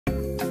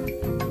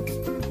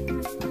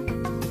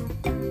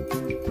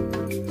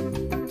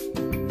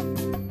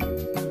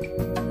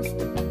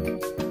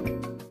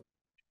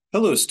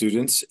Hello,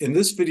 students. In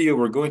this video,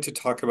 we're going to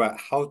talk about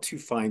how to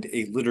find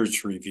a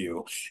literature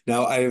review.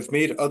 Now, I have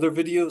made other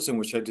videos in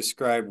which I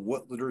describe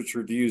what literature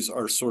reviews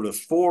are sort of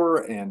for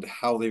and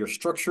how they are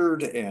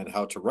structured and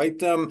how to write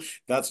them.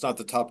 That's not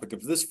the topic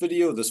of this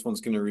video. This one's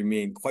going to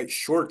remain quite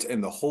short,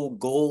 and the whole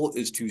goal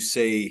is to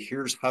say,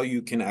 here's how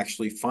you can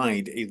actually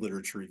find a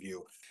literature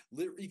review.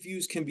 Lit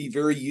reviews can be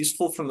very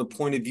useful from the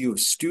point of view of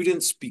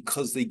students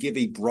because they give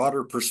a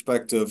broader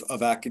perspective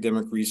of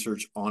academic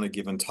research on a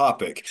given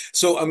topic.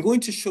 So I'm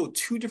going to show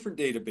two different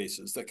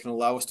databases that can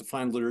allow us to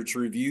find literature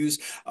reviews.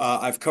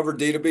 I've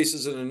covered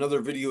databases in another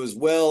video as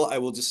well. I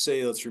will just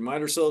say, let's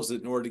remind ourselves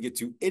that in order to get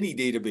to any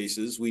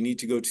databases, we need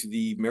to go to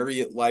the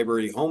Marriott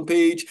Library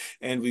homepage,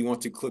 and we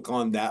want to click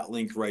on that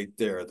link right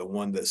there, the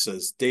one that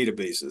says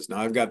databases.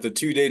 Now I've got the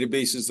two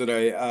databases that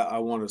I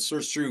want to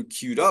search through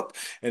queued up,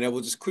 and I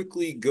will just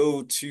quickly go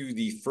to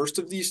the first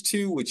of these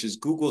two, which is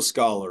Google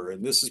Scholar.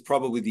 And this is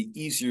probably the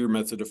easier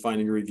method of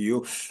finding a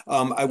review.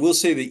 I will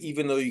say that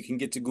even though you can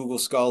get to Google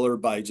Scholar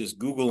by just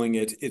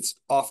Googling it, it's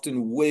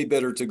often way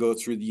better to go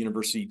through the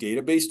university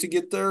database to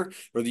get there,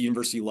 or the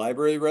university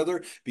library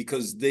rather,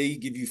 because they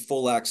give you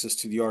full access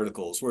to the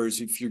articles.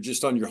 Whereas if you're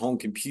just on your home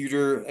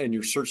computer and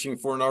you're searching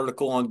for an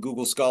article on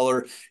Google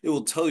Scholar, it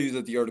will tell you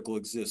that the article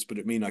exists, but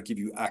it may not give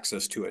you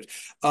access to it.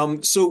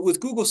 So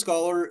with Google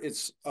Scholar,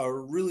 it's a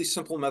really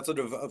simple method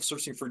of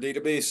searching for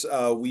database.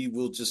 We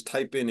will just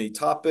type in a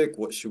topic.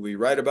 What should we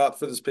write about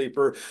for this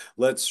paper?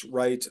 Let's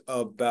write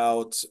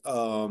about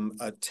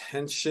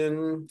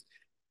attention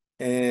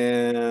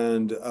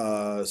and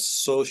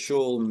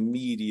social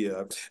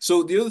media.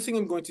 So the other thing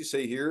I'm going to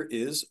say here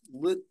is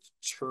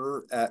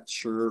literature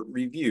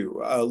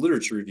review.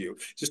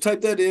 Just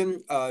type that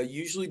in.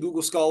 Usually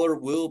Google Scholar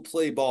will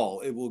play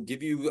ball. It will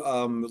give you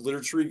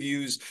literature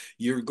reviews.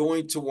 You're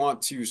going to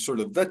want to sort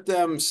of vet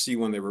them, see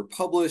when they were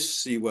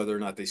published, see whether or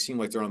not they seem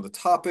like they're on the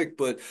topic,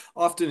 but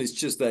often it's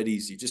just that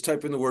easy. Just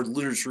type in the word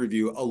literature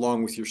review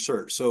along with your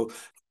search. So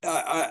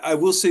I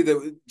will say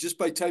that just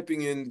by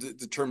typing in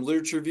the term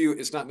literature review,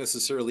 it's not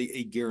necessarily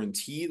a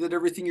guarantee that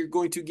everything you're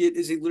going to get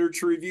is a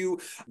literature review.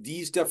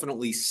 These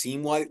definitely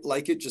seem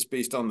like it just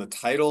based on the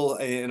title.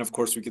 And of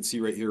course, we can see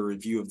right here a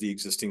review of the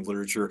existing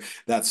literature.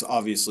 That's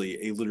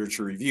obviously a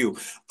literature review.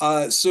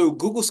 So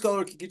Google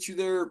Scholar can get you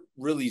there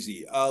real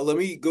easy. Let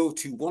me go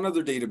to one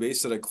other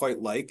database that I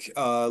quite like.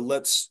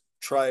 Let's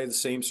try the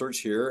same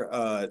search here.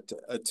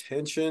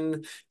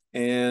 Attention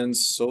and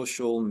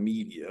social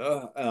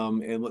media.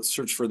 And let's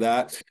search for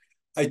that.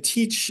 I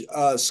teach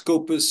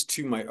Scopus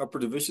to my upper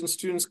division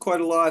students quite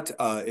a lot.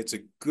 It's a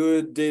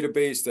good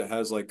database that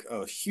has like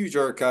a huge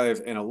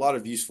archive and a lot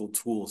of useful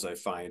tools, I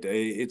find.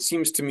 It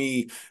seems to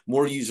me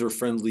more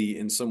user-friendly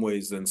in some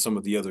ways than some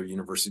of the other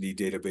university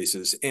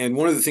databases. And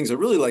one of the things I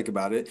really like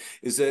about it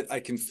is that I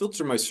can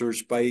filter my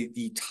search by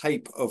the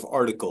type of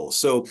article.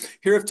 So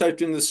here I've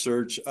typed in the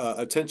search,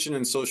 attention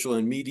and social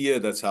and media.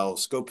 That's how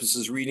Scopus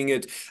is reading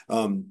it.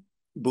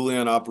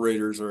 Boolean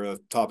operators are a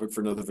topic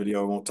for another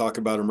video. I won't talk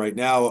about them right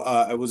now.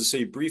 I will just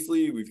say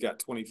briefly, we've got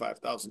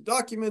 25,000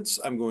 documents.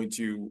 I'm going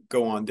to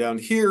go on down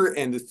here.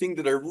 And the thing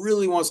that I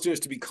really want students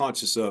to be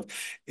conscious of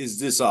is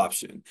this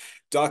option,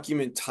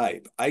 document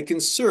type. I can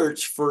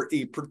search for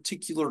a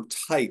particular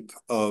type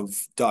of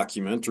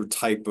document or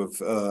type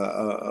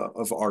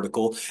of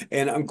article,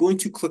 and I'm going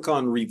to click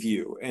on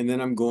review. And then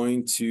I'm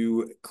going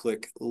to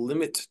click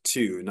limit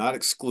to, not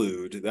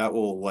exclude. That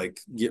will like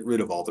get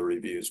rid of all the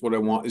reviews. What I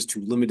want is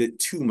to limit it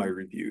to my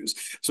reviews.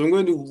 So I'm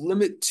going to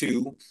limit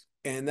to,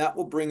 and that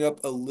will bring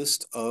up a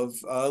list of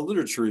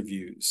literature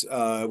reviews.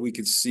 We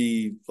could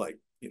see like,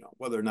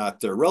 whether or not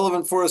they're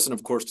relevant for us. And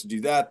of course, to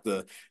do that,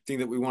 the thing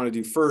that we want to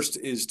do first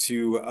is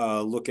to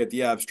look at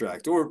the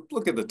abstract or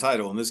look at the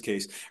title. In this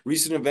case,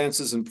 recent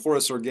advances in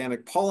porous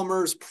organic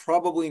polymers,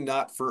 probably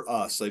not for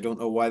us. I don't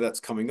know why that's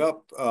coming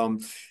up.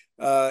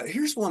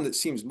 Here's one that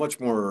seems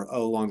much more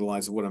along the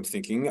lines of what I'm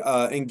thinking.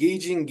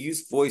 Engaging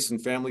youth voice and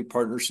family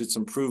partnerships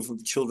improve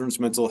children's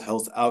mental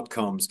health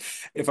outcomes.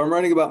 If I'm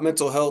writing about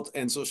mental health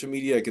and social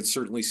media, I could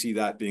certainly see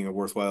that being a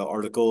worthwhile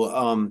article.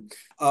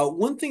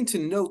 One thing to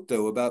note,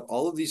 though, about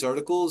all of these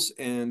articles,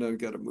 and I've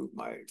got to move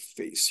my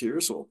face here,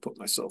 so I'll put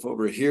myself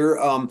over here.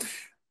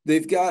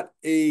 They've got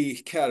a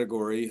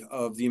category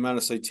of the amount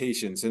of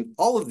citations, and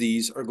all of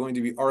these are going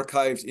to be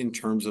archived in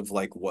terms of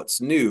like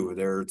what's new.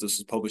 This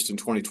was published in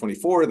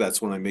 2024.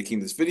 That's when I'm making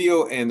this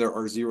video, and there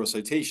are 0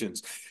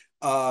 citations.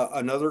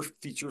 Another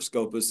feature of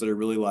Scopus that I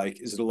really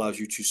like is it allows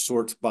you to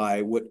sort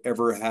by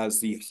whatever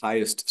has the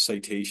highest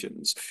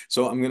citations.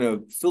 So I'm going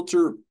to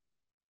filter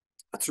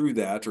through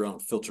that, or I don't know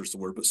if filter is the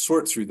word, but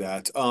sort through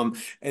that.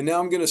 And now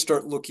I'm going to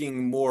start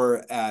looking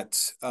more at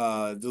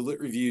the lit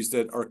reviews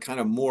that are kind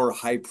of more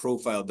high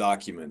profile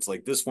documents.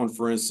 Like this one,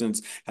 for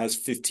instance, has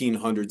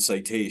 1,500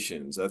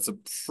 citations. That's a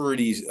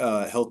pretty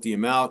healthy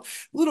amount.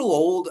 A little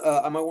old.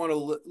 I might want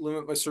to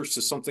limit my search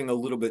to something a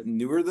little bit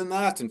newer than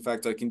that. In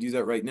fact, I can do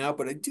that right now,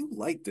 but I do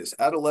like this.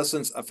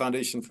 Adolescence, a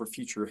Foundation for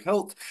Future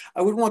Health.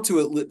 I would want to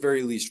at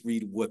very least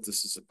read what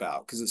this is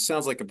about because it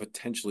sounds like a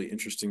potentially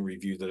interesting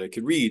review that I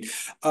could read.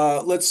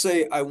 Let's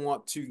say I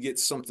want to get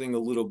something a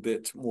little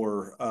bit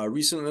more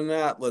recent than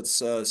that. Let's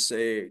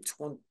say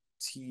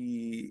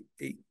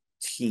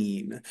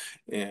 2018,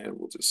 and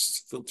we'll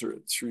just filter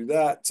it through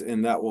that,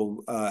 and that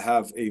will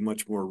have a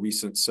much more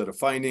recent set of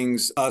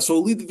findings. So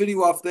I'll leave the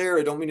video off there.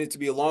 I don't mean it to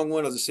be a long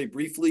one. I'll just say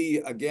briefly,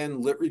 again,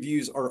 lit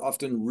reviews are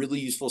often really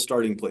useful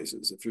starting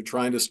places. If you're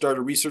trying to start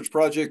a research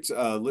project,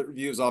 lit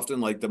review is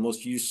often like the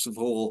most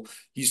useful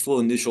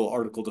initial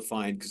article to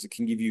find because it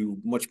can give you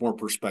much more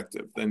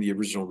perspective than the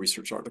original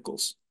research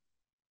articles.